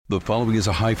The following is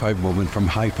a high five moment from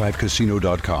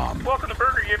highfivecasino.com. Welcome to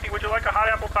Burger Yippee. Would you like a hot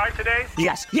apple pie today?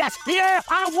 Yes, yeah,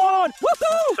 I won!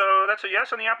 Woohoo! So that's a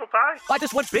yes on the apple pie? I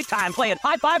just went big time playing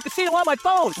High Five Casino on my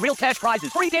phone. Real cash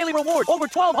prizes, free daily rewards, over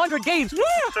 1,200 games. Yeah!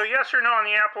 So yes or no on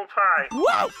the apple pie?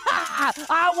 Whoa!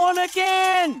 I won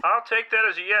again! I'll take that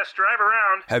as a yes. Drive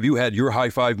around. Have you had your high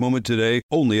five moment today?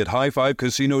 Only at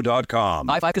highfivecasino.com.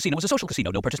 High Five Casino is a social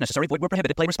casino. No purchase necessary. Void where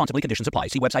prohibited. Play responsibly. Conditions apply.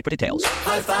 See website for details.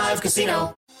 High Five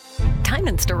Casino.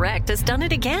 Diamonds Direct has done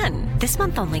it again. This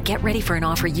month only, get ready for an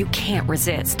offer you can't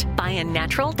resist. Buy a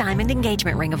natural diamond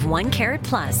engagement ring of 1 carat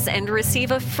plus and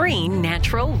receive a free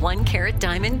natural 1 carat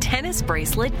diamond tennis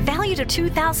bracelet valued at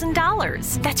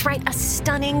 $2,000. That's right, a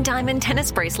stunning diamond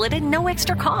tennis bracelet at no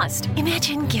extra cost.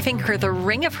 Imagine giving her the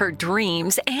ring of her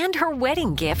dreams and her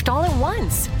wedding gift all at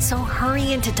once. So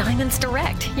hurry into Diamonds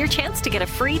Direct. Your chance to get a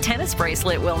free tennis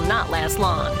bracelet will not last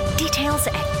long. Details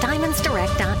at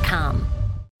diamondsdirect.com.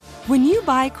 When you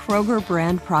buy Kroger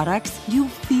brand products, you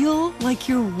feel like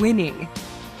you're winning.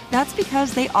 That's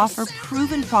because they offer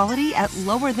proven quality at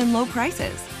lower than low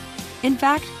prices. In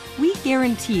fact, we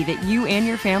guarantee that you and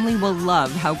your family will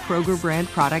love how Kroger brand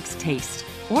products taste,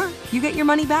 or you get your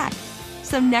money back.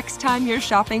 So next time you're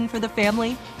shopping for the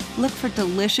family, look for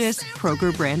delicious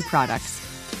Kroger brand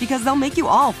products, because they'll make you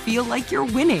all feel like you're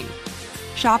winning.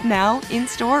 Shop now,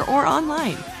 in-store, or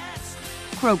online.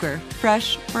 Kroger,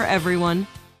 fresh for everyone.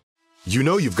 You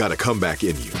know you've got a comeback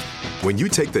in you. When you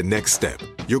take the next step,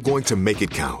 you're going to make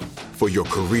it count. For your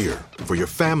career, for your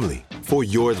family, for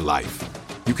your life.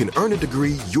 You can earn a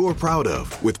degree you're proud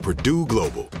of with Purdue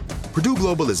Global. Purdue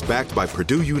Global is backed by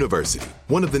Purdue University,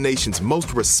 one of the nation's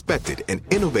most respected and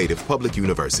innovative public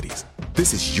universities.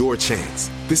 This is your chance.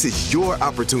 This is your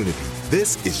opportunity.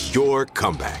 This is your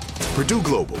comeback. Purdue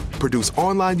Global, Purdue's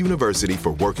online university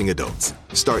for working adults.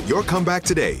 Start your comeback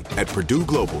today at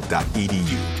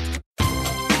purdueglobal.edu.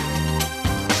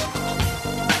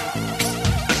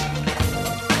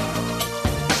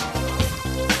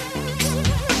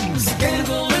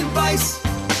 Scandal and vice,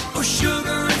 or sugar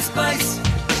and spice.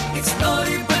 It's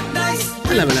naughty but nice.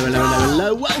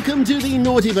 Hello. Welcome to the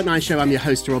Naughty But Nice Show. I'm your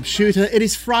host, Rob Shooter. It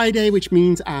is Friday, which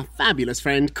means our fabulous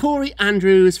friend Corey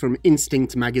Andrews from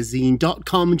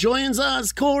InstinctMagazine.com joins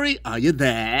us. Corey, are you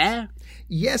there?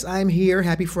 Yes, I'm here.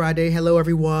 Happy Friday. Hello,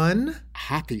 everyone.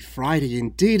 Happy Friday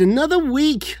indeed. Another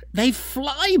week. They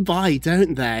fly by,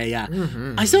 don't they?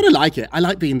 I sort of like it. I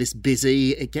like being this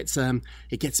busy. It gets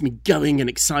me going and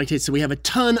excited. So we have a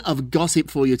ton of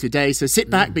gossip for you today. So sit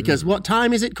back because what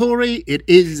time is it, Corey?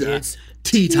 It's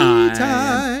tea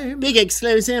time. Big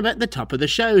exclusive at the top of the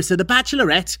show. So the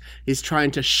Bachelorette is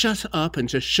trying to shut up and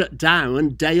to shut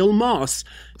down Dale Moss.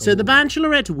 So the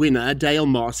Bachelorette winner, Dale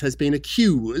Moss, has been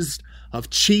accused of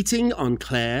cheating on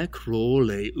Claire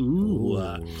Crawley.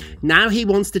 Now he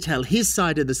wants to tell his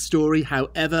side of the story.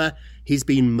 However, he's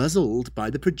been muzzled by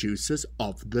the producers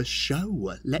of the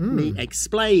show. Let me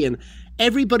explain.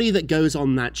 Everybody that goes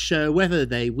on that show, whether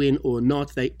they win or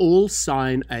not, they all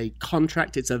sign a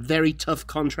contract. It's a very tough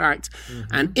contract.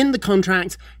 And in the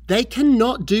contract, they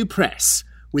cannot do press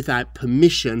without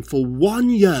permission for 1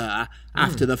 year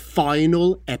after the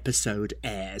final episode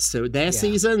airs. So their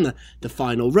season, the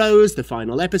final rose, the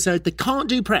final episode, they can't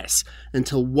do press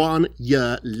until 1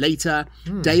 year later.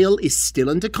 Dale is still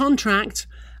under contract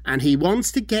and he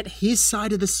wants to get his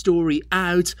side of the story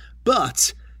out,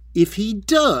 but if he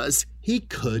does, he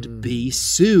could be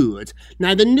sued.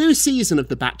 Now, the new season of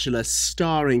The Bachelor,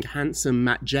 starring handsome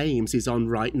Matt James, is on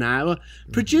right now.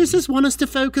 Producers want us to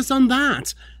focus on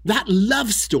that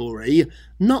love story,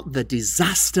 not the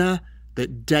disaster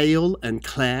that Dale and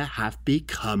Claire have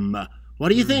become. What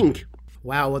do you think?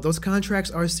 Wow, well, those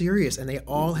contracts are serious, and they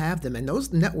all have them, and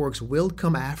those networks will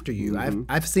come after you.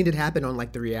 I've seen it happen on,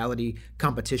 like, the reality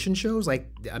competition shows, like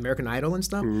American Idol and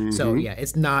stuff. So, yeah,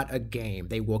 it's not a game.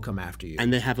 They will come after you.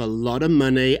 And they have a lot of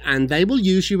money, and they will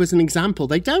use you as an example.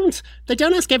 They don't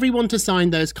ask everyone to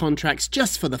sign those contracts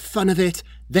just for the fun of it.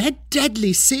 They're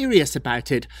deadly serious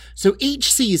about it. So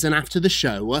each season after the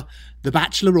show, The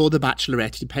Bachelor or The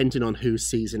Bachelorette, depending on whose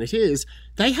season it is,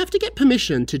 they have to get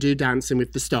permission to do Dancing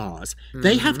with the Stars.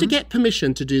 They have to get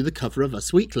permission to do the cover of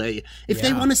Us Weekly. If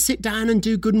they want to sit down and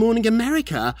do Good Morning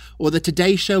America or the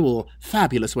Today Show or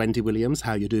Fabulous Wendy Williams,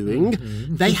 how you doing?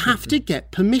 They have to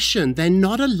get permission. They're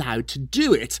not allowed to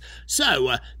do it.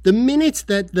 So the minute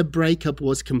that the breakup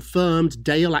was confirmed,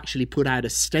 Dale actually put out a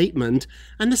statement,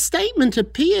 and the statement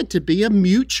appeared to be a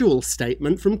mutual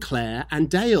statement from Claire and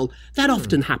Dale. That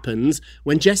often happens happens.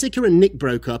 When Jessica and Nick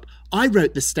broke up, I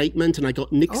wrote the statement and I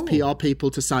got Nick's PR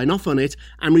people to sign off on it,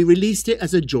 and we released it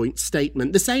as a joint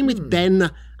statement. The same with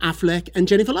Ben Affleck and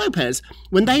Jennifer Lopez.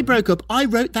 When they broke up, I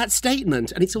wrote that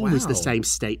statement, and it's always the same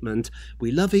statement.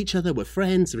 We love each other, we're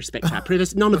friends, respect our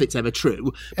privacy. None of it's ever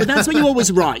true, but that's what you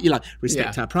always write. You're like,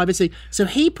 respect our privacy. So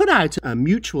he put out a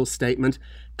mutual statement.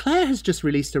 Claire has just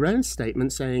released her own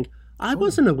statement saying, I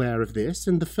wasn't aware of this,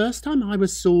 and the first time I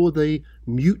saw the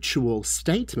mutual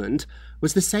statement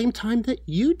was the same time that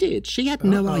you did. She had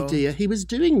no idea he was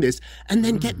doing this. And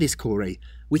then get this, Corey,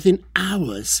 within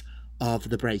hours of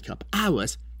the breakup,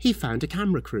 he found a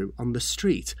camera crew on the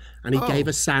street and he gave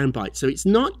a soundbite. So it's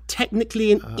not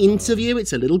technically an interview.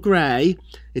 It's a little grey.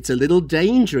 It's a little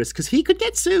dangerous because he could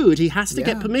get sued. He has to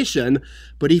get permission.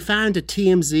 But he found a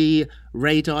TMZ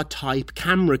radar type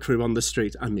camera crew on the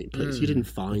street. I mean, please, you didn't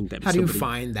find them. How do you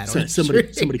find that?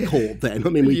 Somebody called them.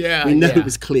 I mean, we know it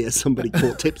was clear somebody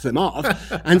tipped them off.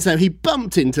 And so he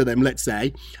bumped into them, let's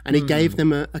say, and he gave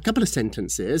them a couple of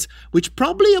sentences, which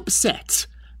probably upset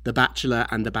The Bachelor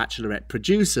and The Bachelorette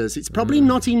producers. It's probably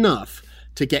not enough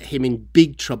to get him in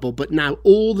big trouble, but now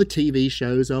all the TV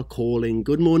shows are calling.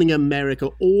 Good Morning America,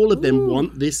 all of them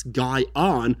want this guy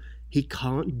on. He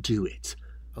can't do it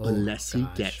unless he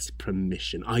gets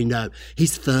permission. I know.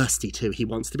 He's thirsty too. He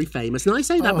wants to be famous. And I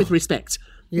say that with respect.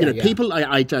 People,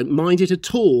 I don't mind it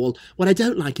at all. What I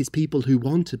don't like is people who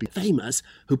want to be famous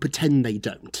who pretend they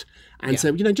don't. And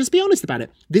so, just be honest about it.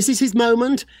 This is his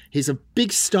moment. He's a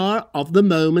big star of the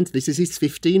moment. This is his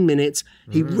 15 minutes.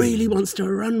 He really wants to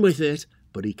run with it,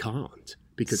 but he can't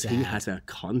because he has a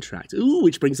contract.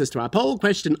 Which brings us to our poll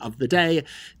question of the day.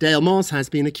 Dale Moss has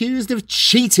been accused of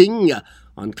cheating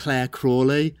on Claire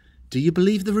Crawley. Do you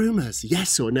believe the rumours?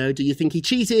 Yes or no? Do you think he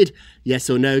cheated? Yes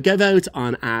or no? Go vote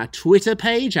on our Twitter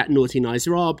page at Naughty Nice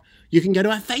Rob. You can go to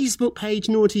our Facebook page,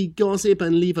 Naughty Gossip,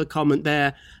 and leave a comment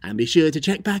there. And be sure to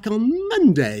check back on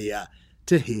Monday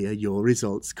to hear your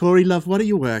results. Corey Love, what are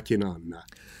you working on?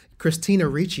 Christina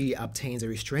Ricci obtains a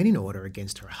restraining order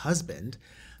against her husband.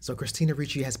 So Christina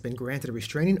Ricci has been granted a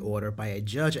restraining order by a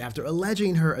judge after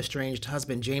alleging her estranged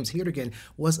husband, James Heerdigan,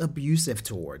 was abusive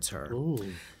towards her.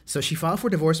 So she filed for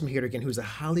divorce from Heerdigan, who's a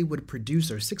Hollywood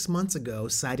producer, 6 months ago,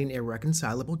 citing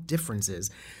irreconcilable differences.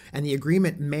 And the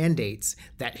agreement mandates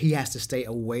that he has to stay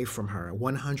away from her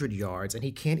 100 yards, and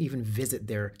he can't even visit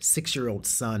their 6-year-old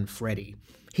son, Freddie.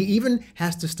 He even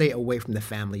has to stay away from the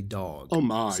family dog. Oh,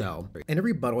 my. So, in a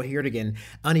rebuttal, Heerdigan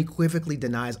unequivocally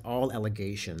denies all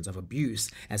allegations of abuse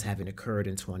as having occurred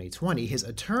in 2020. His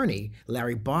attorney,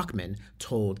 Larry Bachman,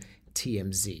 told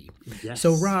TMZ. Yes.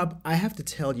 So, Rob, I have to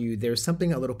tell you, there's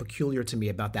something a little peculiar to me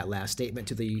about that last statement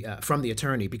from the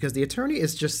attorney, because the attorney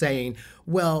is just saying,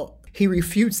 well, he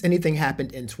refutes anything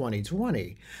happened in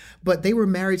 2020, but they were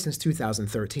married since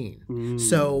 2013.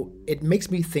 So it makes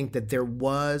me think that there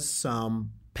was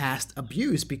some past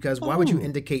abuse, because why would you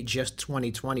indicate just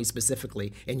 2020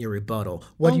 specifically in your rebuttal?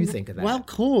 What do you think of that? Well,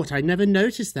 court, I never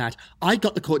noticed that. I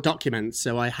got the court documents,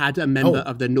 so I had a member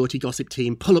of the Naughty Gossip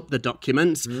team pull up the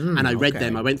documents, and I read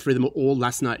them. I went through them all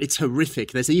last night. It's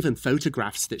horrific. There's even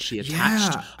photographs that she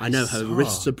attached. I know her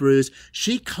wrists are bruised.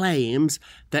 She claims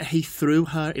that he threw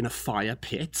her in a fire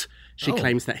pit. She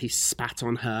claims that he spat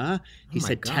on her. He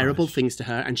said terrible things to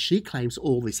her. And she claims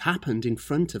all this happened in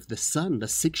front of the son, the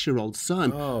 6-year-old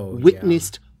son,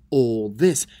 witnessed all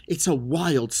this. It's a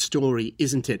wild story,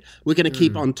 isn't it? We're going to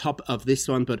keep on top of this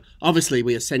one, but obviously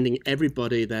we are sending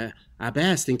everybody our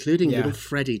best, including little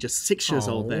Freddie, just 6 years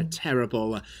old. They're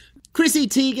terrible. Chrissy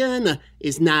Teigen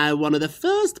is now one of the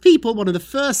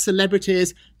first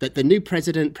celebrities that the new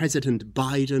President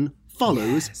Biden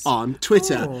follows on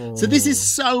Twitter. So this is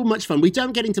so much fun. We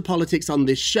don't get into politics on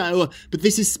this show, but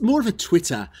this is more of a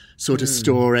Twitter sort of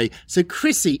story. So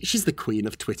Chrissy, she's the queen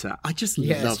of Twitter. I just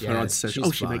love her on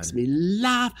social. She makes me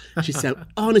laugh. She's so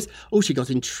honest. She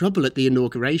got in trouble at the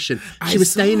inauguration. She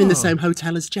was staying in the same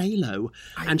hotel as J-Lo,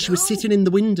 and she was sitting in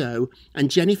the window,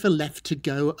 and Jennifer left to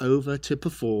go over to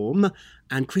perform,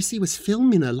 and Chrissy was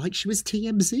filming her like she was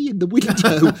TMZ in the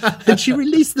window, and she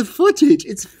released the footage.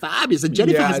 It's fabulous. And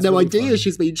Jennifer has no idea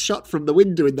she's being shot from the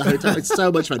window in the hotel. It's so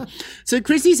much fun. So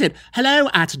Chrissy said, "Hello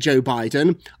at Joe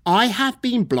Biden. I have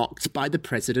been blocked by the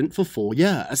president for 4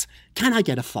 years. Can I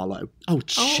get a follow?"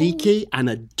 Cheeky and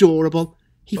adorable.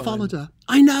 He followed her.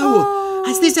 I know.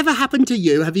 Has this ever happened to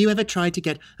you? Have you ever tried to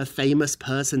get a famous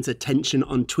person's attention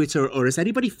on Twitter, or has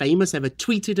anybody famous ever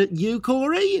tweeted at you,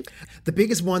 Corey? The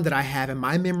biggest one that I have in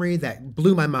my memory that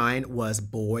blew my mind was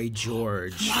Boy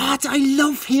George. What? I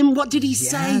love him. What did he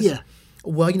say?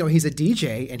 Well, he's a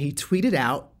DJ, and he tweeted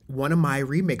out one of my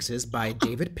remixes by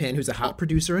David Penn, who's a hot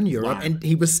producer in Europe, and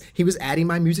he was adding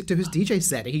my music to his DJ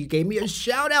set. He gave me a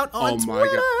shout out on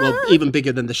Twitter. God! Well, even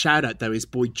bigger than the shout out though is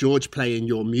Boy George playing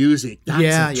your music.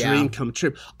 That's a dream come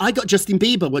true. I got Justin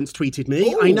Bieber once tweeted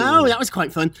me. Ooh. I know, that was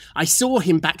quite fun. I saw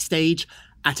him backstage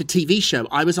at a TV show.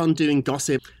 I was on doing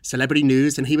gossip, celebrity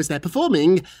news, and he was there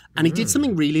performing, and he did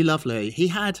something really lovely. He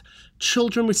had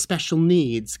children with special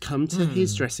needs come to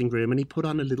his dressing room, and he put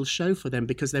on a little show for them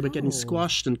because they were getting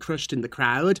squashed and crushed in the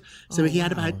crowd. So he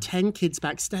had about 10 kids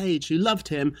backstage who loved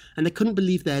him, and they couldn't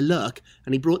believe their luck,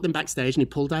 and he brought them backstage, and he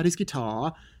pulled out his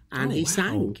guitar, and he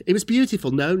sang. It was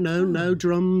beautiful. No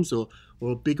drums or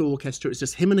a big orchestra. It was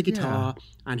just him and a guitar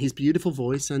and his beautiful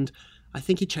voice, and I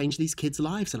think he changed these kids'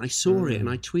 lives, and I saw it, and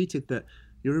I tweeted that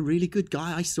you're a really good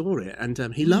guy. I saw it, and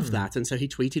he loved that, and so he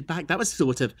tweeted back. That was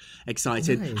sort of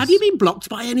exciting. Nice. Have you been blocked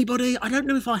by anybody? I don't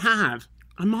know if I have.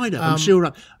 I might have. I'm sure.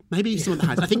 Maybe someone at the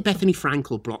house. I think Bethany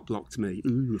Frankel blocked me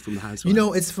from the house. You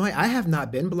know, it's funny. I have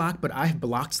not been blocked, but I have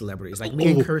blocked celebrities. Like me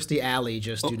and Kirstie Alley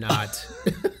just do not.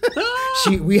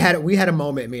 We had a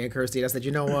moment, me and Kirstie. I said,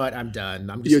 you know what? I'm done.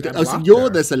 So you're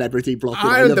the celebrity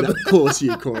blocker. Of course,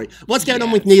 you, Corey. What's going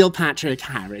on with Neil Patrick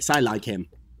Harris? I like him.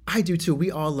 I do too. We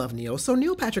all love Neil. So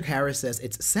Neil Patrick Harris says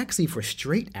it's sexy for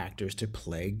straight actors to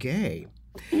play gay.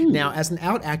 Now, as an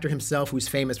out actor himself who's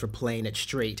famous for playing it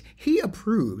straight, he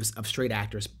approves of straight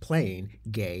actors playing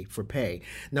gay for pay.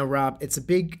 Now, Rob, it's a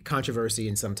big controversy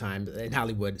in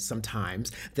Hollywood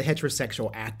sometimes, the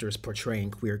heterosexual actors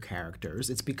portraying queer characters.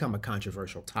 It's become a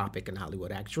controversial topic in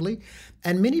Hollywood, actually.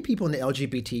 And many people in the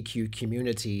LGBTQ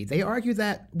community, they argue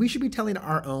that we should be telling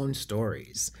our own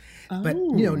stories. But,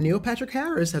 Neil Patrick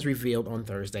Harris has revealed on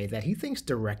Thursday that he thinks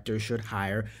directors should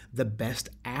hire the best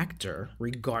actor,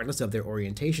 regardless of their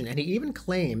orientation. And he even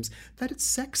claims that it's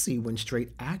sexy when straight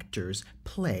actors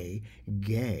play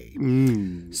gay.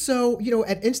 So,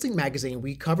 at Instinct Magazine,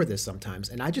 we cover this sometimes.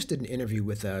 And I just did an interview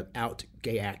with an out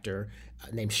gay actor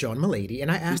named Sean Mulady.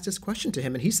 And I asked this question to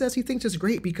him. And he says he thinks it's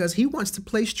great because he wants to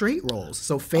play straight roles.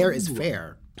 So fair is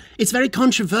fair. It's very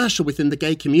controversial within the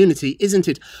gay community, isn't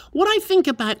it? What I think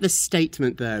about this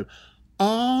statement, though,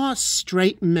 are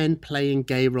straight men playing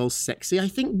gay roles sexy? I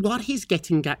think what he's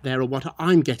getting at there, or what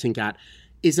I'm getting at,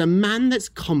 is a man that's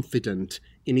confident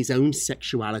in his own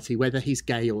sexuality, whether he's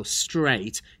gay or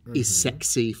straight, is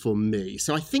sexy for me.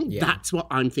 So I think that's what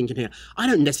I'm thinking here. I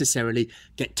don't necessarily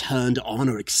get turned on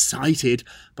or excited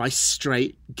by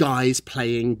straight guys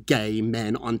playing gay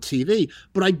men on TV,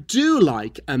 but I do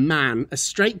like a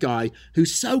straight guy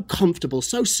who's so comfortable,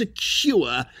 so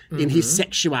secure in his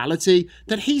sexuality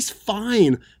that he's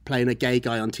fine playing a gay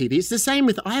guy on TV. It's the same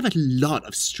with, I have a lot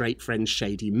of straight friends.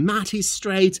 Shady Matt is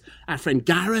straight. Our friend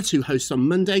Garrett, who hosts on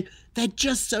Monday, they're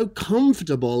just so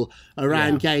comfortable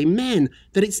around gay men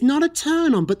that it's not a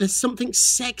turn on, but there's something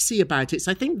sexy about it.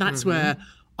 So I think that's where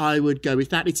I would go with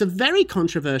that. It's a very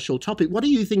controversial topic. What do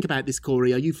you think about this,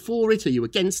 Corey? Are you for it? Are you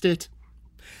against it?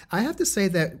 I have to say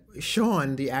that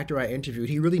Sean, the actor I interviewed,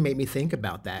 he really made me think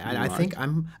about that. And I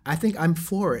think I'm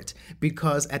for it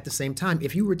because at the same time,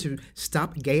 if you were to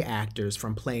stop gay actors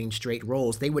from playing straight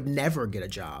roles, they would never get a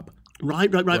job.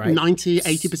 Right.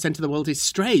 90-80% of the world is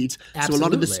straight. Absolutely. So a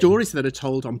lot of the stories that are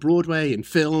told on Broadway and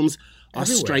films are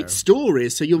straight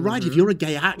stories. So you're right. If you're a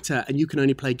gay actor and you can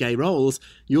only play gay roles,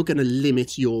 you're going to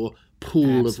limit your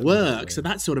pool of work. So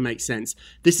that sort of makes sense.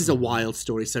 This is a wild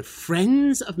story. So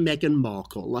friends of Meghan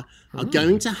Markle are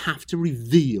going to have to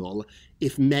reveal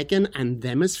if Meghan and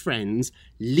them as friends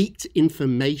leaked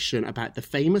information about the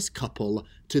famous couple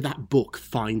to that book,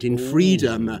 Finding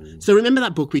Freedom. So remember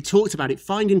that book, we talked about it,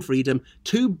 Finding Freedom.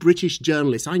 2 British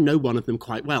journalists, I know one of them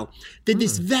quite well, did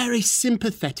this very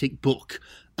sympathetic book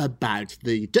about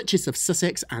the Duchess of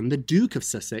Sussex and the Duke of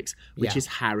Sussex, which is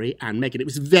Harry and Meghan. It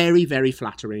was very, very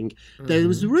flattering. There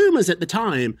was rumours at the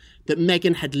time that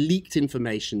Meghan had leaked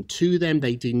information to them.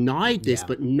 They denied this,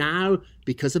 but now,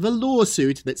 because of a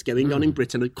lawsuit that's going on in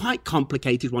Britain, a quite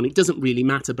complicated one, it doesn't really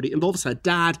matter, but it involves her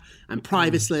dad and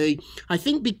privacy. I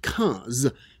think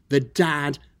because the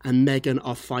dad and Meghan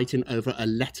are fighting over a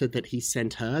letter that he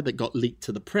sent her that got leaked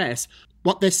to the press.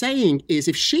 What they're saying is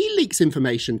if she leaks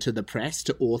information to the press,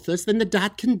 to authors, then the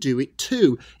dad can do it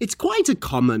too. It's quite a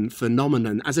common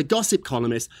phenomenon. As a gossip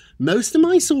columnist, most of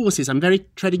my sources, I'm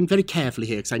treading very carefully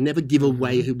here because I never give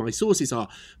away who my sources are,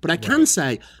 but I can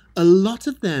say a lot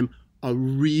of them are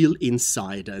real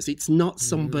insiders. It's not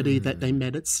somebody that they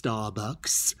met at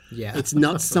Starbucks. It's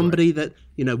not somebody that,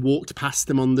 walked past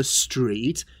them on the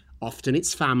street. Often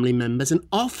it's family members, and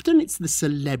often it's the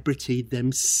celebrity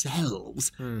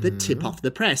themselves that tip off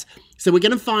the press. So we're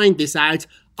going to find this out.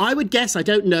 I would guess, I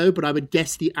don't know, but I would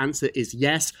guess the answer is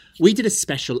yes. We did a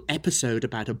special episode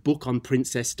about a book on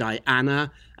Princess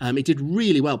Diana. It did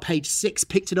really well. Page 6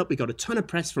 picked it up. We got a ton of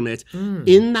press from it.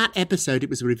 In that episode,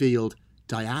 it was revealed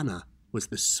Diana was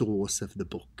the source of the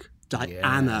book.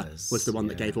 Diana was the one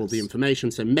that gave all the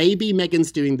information. So maybe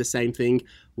Meghan's doing the same thing.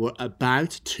 We're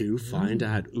about to find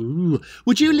out. Ooh.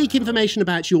 Would you leak information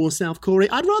about yourself, Corey?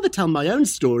 I'd rather tell my own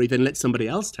story than let somebody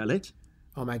else tell it.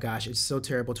 Oh my gosh, it's so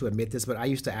terrible to admit this, but I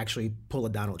used to actually pull a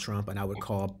Donald Trump and I would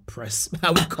call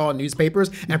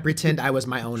newspapers and pretend I was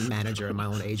my own manager and my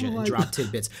own agent and drop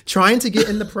tidbits, trying to get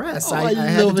in the press. I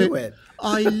had to do it.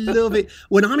 I love it.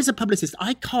 When I was a publicist,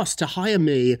 cost to hire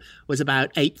me was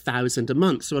about $8,000 a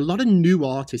month. So a lot of new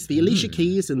artists, the Alicia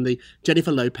Keys and the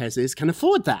Jennifer Lopez's, can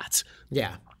afford that.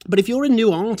 Yeah. But if you're a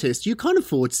new artist, you can't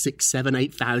afford $6,000,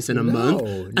 $7,000, $8,000 a month.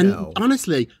 And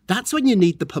honestly, that's when you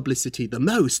need the publicity the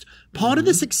most. Part of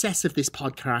the success of this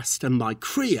podcast and my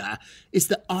career is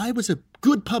that I was a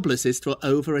good publicist for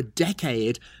over a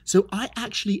decade. So I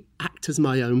actually act as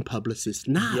my own publicist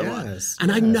now.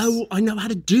 I know how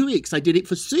to do it because I did it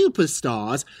for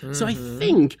superstars. So I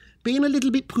think being a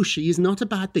little bit pushy is not a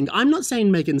bad thing. I'm not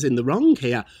saying Meghan's in the wrong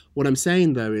here. What I'm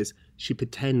saying, though, is she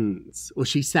pretends, or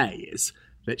she says,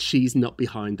 that she's not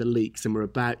behind the leaks, and we're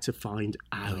about to find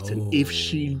out. And if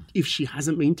she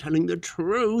hasn't been telling the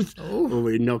truth,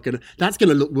 we're not gonna. That's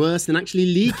gonna look worse than actually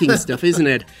leaking stuff, isn't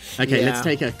it? Okay, let's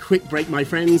take a quick break, my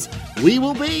friends. We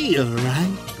will be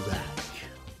right back.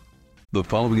 The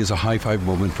following is a high five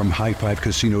moment from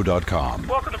highfivecasino.com.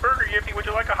 Welcome to Burger Yippee. Would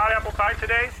you like a hot apple pie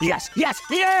today? Yes, yeah,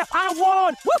 I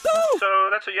won! Woohoo! So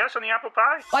that's a yes on the apple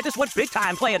pie? I just went big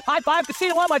time playing High Five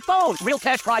Casino on my phone. Real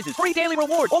cash prizes, free daily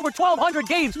rewards, over 1,200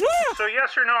 games. Yeah! So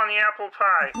yes or no on the apple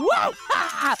pie? Whoa!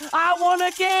 I won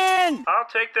again! I'll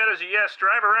take that as a yes.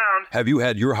 Drive around. Have you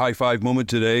had your high five moment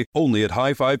today? Only at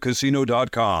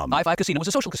highfivecasino.com. High Five Casino is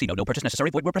a social casino. No purchase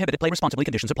necessary. Void where prohibited. Play responsibly.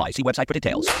 Conditions apply. See website for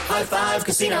details. High Five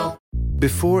Casino.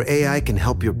 Before AI can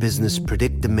help your business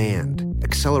predict demand,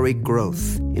 accelerate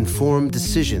growth, inform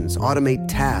decisions, automate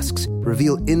tasks,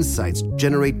 reveal insights,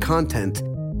 generate content,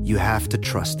 you have to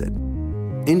trust it.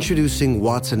 Introducing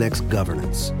watsonx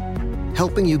Governance,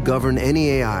 helping you govern any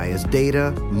AI as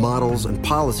data, models, and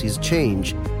policies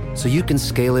change so you can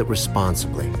scale it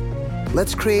responsibly.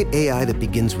 Let's create AI that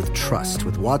begins with trust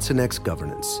with watsonx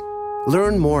Governance.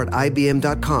 Learn more at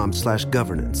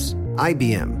ibm.com/governance.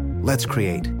 IBM. Let's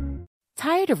create.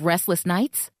 Tired of restless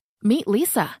nights? Meet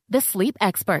Leesa, the sleep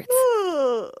experts.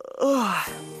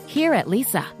 Here at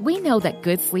Leesa, we know that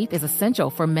good sleep is essential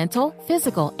for mental,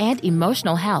 physical, and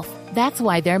emotional health. That's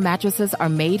why their mattresses are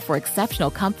made for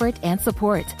exceptional comfort and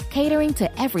support, catering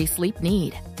to every sleep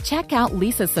need. Check out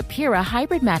Leesa's Sapira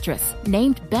Hybrid Mattress,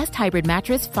 named Best Hybrid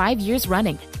Mattress 5 years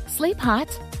running. Sleep hot?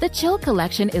 The Chill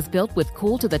Collection is built with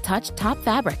cool-to-the-touch top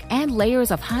fabric and layers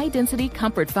of high-density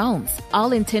comfort foams,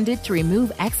 all intended to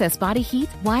remove excess body heat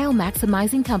while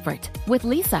maximizing comfort. With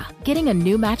Leesa, getting a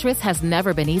new mattress has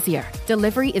never been easier.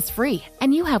 Delivery is free,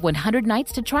 and you have 100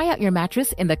 nights to try out your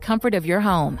mattress in the comfort of your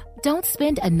home. Don't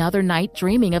spend another night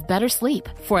dreaming of better sleep.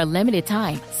 For a limited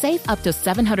time, save up to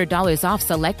 $700 off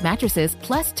select mattresses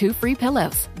plus 2 free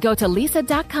pillows. Go to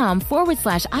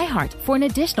leesa.com/iHeart for an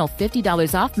additional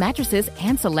 $50 off mattresses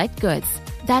and select goods.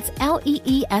 That's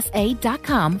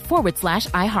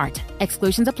LEESA.com/iHeart.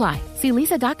 Exclusions apply. See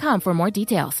leesa.com for more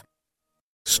details.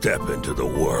 Step into the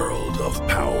world of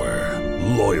power,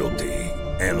 loyalty,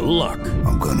 and luck.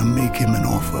 I'm gonna make him an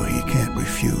offer he can't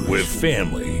refuse. With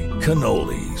family,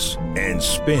 cannolis, and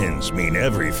spins mean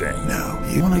everything. Now,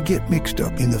 you wanna get mixed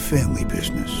up in the family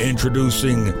business.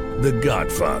 Introducing The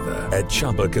Godfather at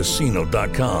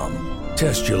ChumbaCasino.com.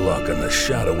 Test your luck in the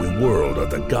shadowy world of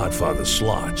The Godfather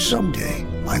slot. Someday,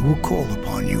 I will call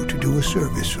upon you to do a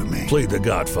service for me. Play The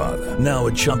Godfather, now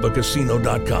at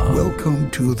ChumbaCasino.com. Welcome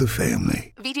to the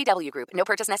family. VGW Group. No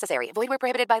purchase necessary. Void where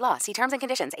prohibited by law. See terms and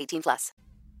conditions. 18+.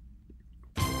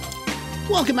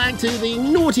 Welcome back to the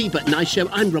Naughty But Nice Show.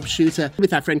 I'm Rob Shooter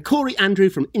with our friend Corey Andrew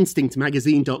from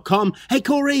InstinctMagazine.com. Hey,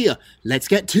 Corey, let's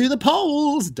get to the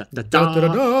polls. Da, da, da. Da, da,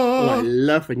 da. Oh, I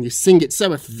love when you sing it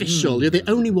so official. You're the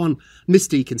only one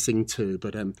Misty can sing too,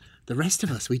 but the rest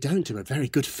of us, we don't do a very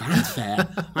good fanfare.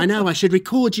 I know, I should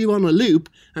record you on a loop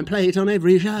and play it on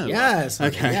every show. Yes.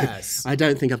 Okay. Yes. I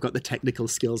don't think I've got the technical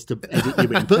skills to edit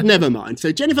you in, but never mind.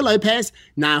 So Jennifer Lopez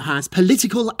now has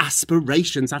political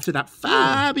aspirations after that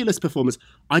fabulous performance.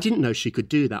 I didn't know she could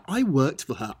do that. I worked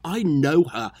for her. I know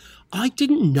her. I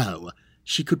didn't know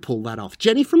she could pull that off.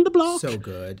 Jenny from the block. So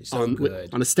good. So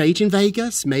good. On a stage in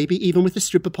Vegas, maybe even with a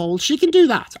stripper pole. She can do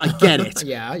that. I get it.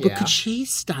 Yeah. But could she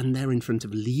stand there in front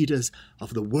of leaders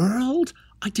of the world?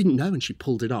 I didn't know, and she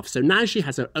pulled it off. So now she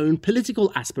has her own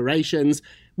political aspirations.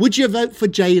 Would you vote for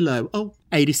J-Lo? Oh,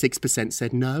 86%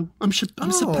 said no. I'm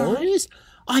surprised.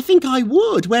 I think I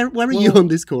would. Where are you on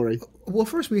this, Corey? Well,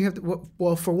 first we have to,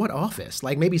 well, for what office?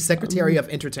 Like maybe Secretary of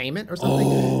Entertainment or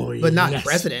something? But not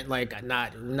president, like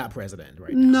not president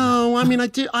right now. No, I mean,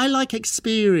 I like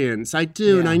experience. I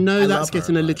do, and I know that's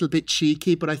getting a little bit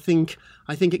cheeky, but I think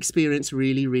experience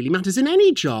really, really matters in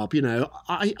any job, you know.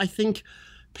 I think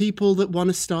people that want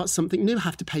to start something new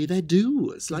have to pay their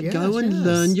dues. Like, go and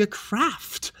learn your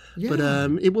craft. Yeah. But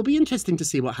it will be interesting to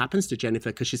see what happens to Jennifer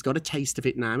because she's got a taste of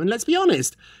it now. And let's be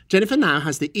honest, Jennifer now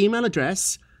has the email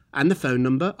address and the phone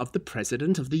number of the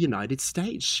President of the United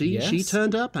States. She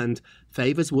turned up and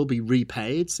favours will be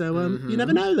repaid. So you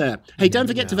never know there. Hey, don't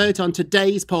forget to vote on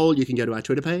today's poll. You can go to our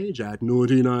Twitter page at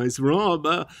Naughty Nice Rob.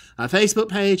 Our Facebook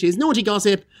page is Naughty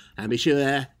Gossip. And be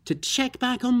sure to check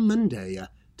back on Monday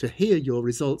to hear your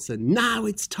results. And now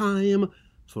it's time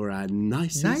for our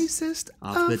nicest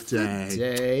of the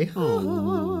day.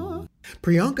 Oh.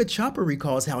 Priyanka Chopra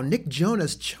recalls how Nick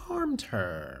Jonas charmed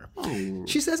her. Oh.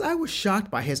 She says, I was shocked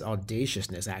by his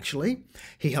audaciousness, actually.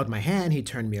 He held my hand, he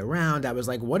turned me around. I was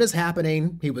like, what is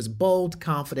happening? He was bold,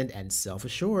 confident, and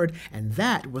self-assured. And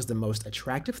that was the most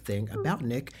attractive thing about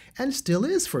Nick, and still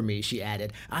is for me, she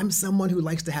added. I'm someone who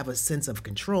likes to have a sense of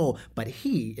control, but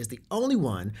he is the only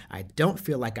one I don't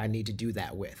feel like I need to do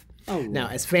that with. Oh. Now,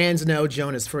 as fans know,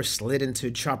 Jonas first slid into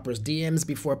Chopra's DMs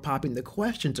before popping the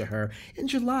question to her in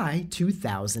July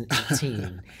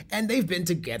 2018. And they've been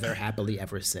together happily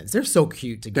ever since. They're so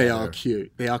cute together. They are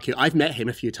cute. I've met him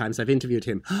a few times. I've interviewed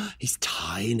him. He's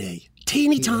tiny.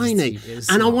 Teeny tiny.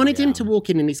 And I wanted him to walk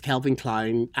in his Calvin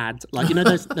Klein ad. Like, you know,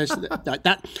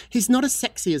 that. He's not as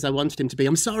sexy as I wanted him to be.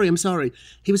 I'm sorry.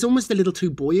 He was almost a little too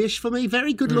boyish for me.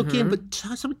 Very good looking, but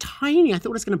so tiny. I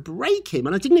thought I was going to break him.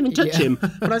 And I didn't even touch him.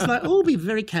 But I was like, be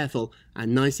very careful. Our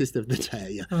nicest of the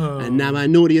day. Oh. And now our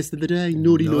naughtiest of the day.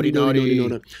 Naughty. Lori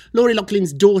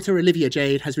Loughlin's daughter, Olivia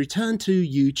Jade, has returned to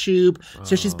YouTube.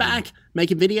 So she's back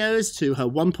making videos to her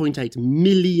 1.8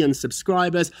 million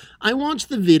subscribers. I watched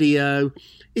the video.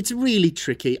 It's really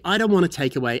tricky. I don't want to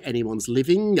take away anyone's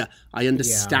living. I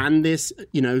understand this.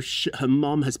 You know, her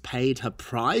mom has paid her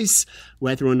price.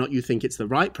 Whether or not you think it's the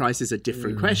right price is a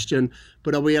different question.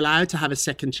 But are we allowed to have a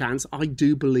second chance? I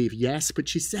do believe yes. But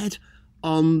she said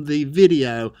on the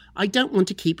video, I don't want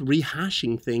to keep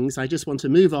rehashing things. I just want to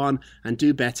move on and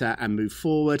do better and move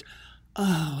forward.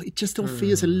 It just all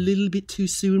feels a little bit too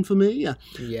soon for me.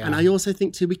 Yeah. And I also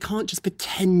think, too, we can't just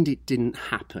pretend it didn't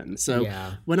happen. So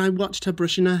when I watched her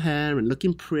brushing her hair and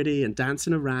looking pretty and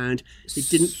dancing around, it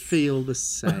didn't feel the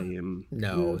same.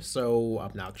 No, so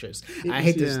obnoxious. I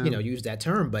hate to use that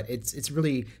term, but it's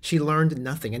really, she learned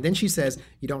nothing. And then she says,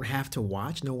 you don't have to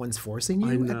watch. No one's forcing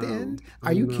you at the end.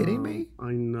 Are you kidding me?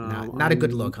 I know. Not a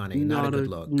good look, honey. Not a good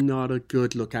look. Not a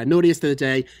good look. Our naughtiest of the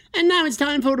day. And now it's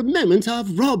time for a moment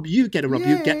of Rob. You get a Rob,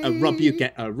 you get a Rob, you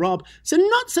get a Rob. So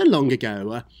not so long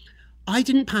ago, I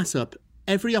didn't pass up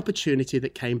every opportunity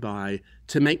that came by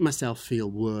to make myself feel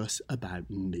worse about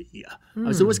me. I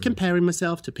was always comparing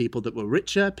myself to people that were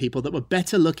richer, people that were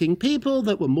better looking, people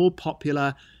that were more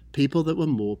popular, people that were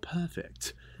more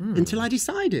perfect. Until I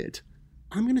decided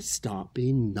I'm going to start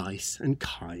being nice and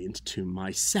kind to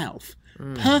myself.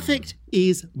 Perfect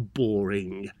is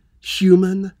boring.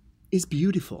 Human is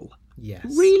beautiful. Yes.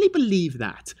 Really believe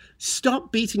that.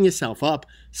 Stop beating yourself up.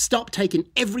 Stop taking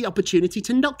every opportunity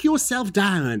to knock yourself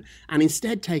down. And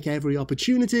instead take every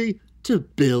opportunity to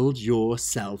build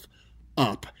yourself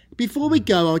up. Before we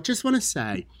go, I just want to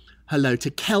say hello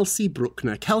to Kelsey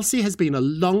Bruckner. Kelsey has been a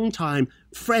long-time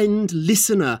friend,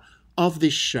 listener of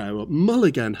this show.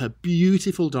 Mulligan, her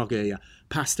beautiful doggy,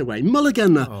 passed away.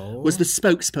 Mulligan was the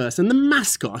spokesperson, the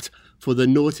mascot for the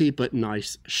Naughty But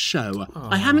Nice show.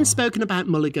 I haven't spoken about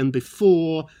Mulligan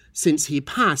before since he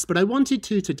passed, but I wanted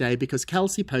to today because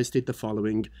Kelsey posted the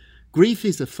following. Grief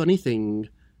is a funny thing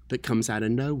that comes out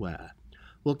of nowhere.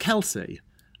 Well, Kelsey,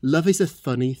 love is a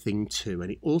funny thing too,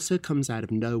 and it also comes out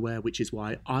of nowhere, which is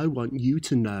why I want you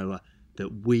to know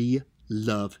that we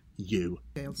love you.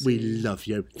 Kelsey. We love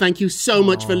you. Thank you so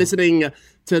much for listening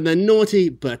to the Naughty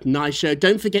But Nice show.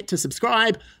 Don't forget to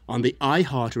subscribe on the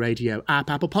iHeartRadio app,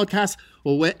 Apple Podcasts,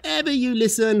 or wherever you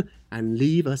listen, and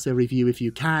leave us a review if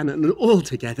you can. And all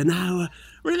together now,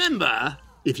 remember,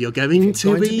 if you're going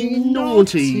to be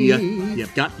naughty,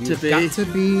 you've got to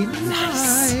be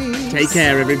nice. Take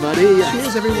care, everybody.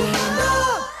 Cheers, everyone.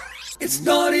 It's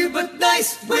Naughty But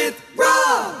Nice with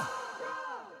Rob.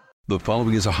 The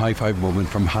following is a high five moment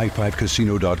from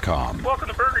highfivecasino.com. Welcome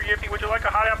to Burger Yippee. Would you like a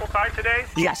hot apple pie today?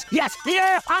 Yes,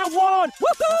 yeah, I won!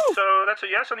 Woohoo! So that's a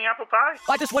yes on the apple pie?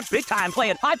 I just went big time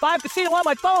playing High Five Casino on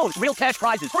my phone. Real cash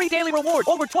prizes, free daily rewards,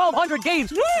 over 1,200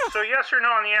 games. Yeah! So yes or no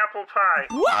on the apple pie?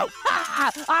 Whoa!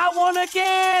 I won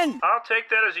again! I'll take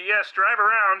that as a yes. Drive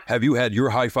around. Have you had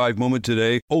your high five moment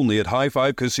today? Only at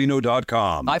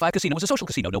highfivecasino.com. High Five Casino is a social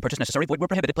casino. No purchase necessary. Void where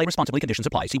prohibited. Play responsibly. Conditions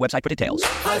apply. See website for details.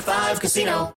 High Five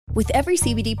Casino. With every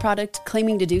CBD product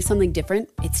claiming to do something different,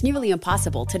 it's nearly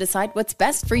impossible to decide what's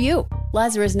best for you.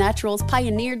 Lazarus Naturals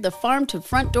pioneered the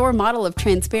farm-to-front-door model of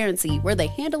transparency, where they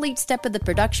handle each step of the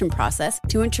production process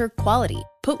to ensure quality,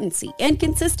 potency, and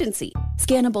consistency.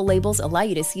 Scannable labels allow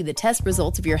you to see the test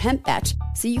results of your hemp batch,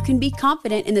 so you can be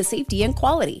confident in the safety and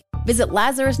quality. Visit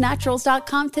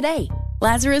LazarusNaturals.com today.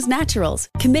 Lazarus Naturals,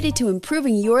 committed to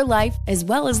improving your life as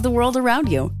well as the world around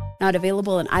you. Not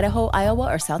available in Idaho,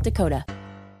 Iowa, or South Dakota.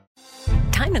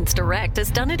 Diamonds Direct has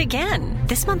done it again.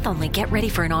 This month only, get ready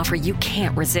for an offer you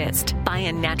can't resist. Buy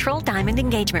a natural diamond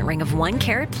engagement ring of 1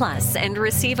 carat plus and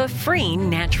receive a free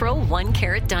natural 1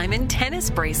 carat diamond tennis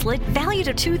bracelet valued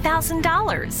at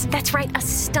 $2,000. That's right, a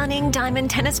stunning diamond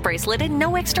tennis bracelet at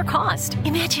no extra cost.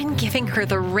 Imagine giving her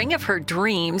the ring of her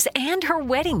dreams and her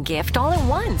wedding gift all at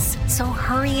once. So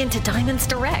hurry into Diamonds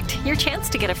Direct. Your chance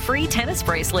to get a free tennis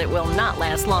bracelet will not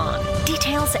last long.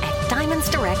 Details at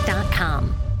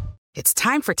diamondsdirect.com. It's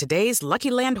time for today's Lucky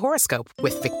Land horoscope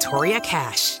with Victoria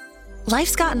Cash.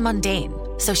 Life's gotten mundane,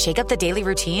 so shake up the daily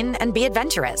routine and be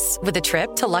adventurous with a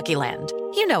trip to Lucky Land.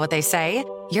 You know what they say,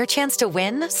 your chance to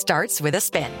win starts with a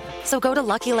spin. So go to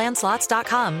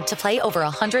LuckyLandSlots.com to play over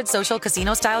 100 social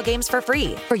casino-style games for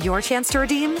free for your chance to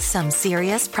redeem some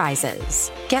serious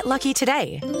prizes. Get lucky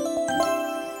today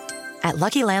at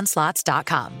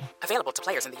LuckyLandSlots.com. Available to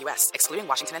players in the U.S., excluding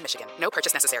Washington and Michigan. No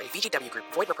purchase necessary. VGW Group.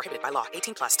 Void where prohibited by law.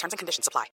 18+. Terms and conditions apply.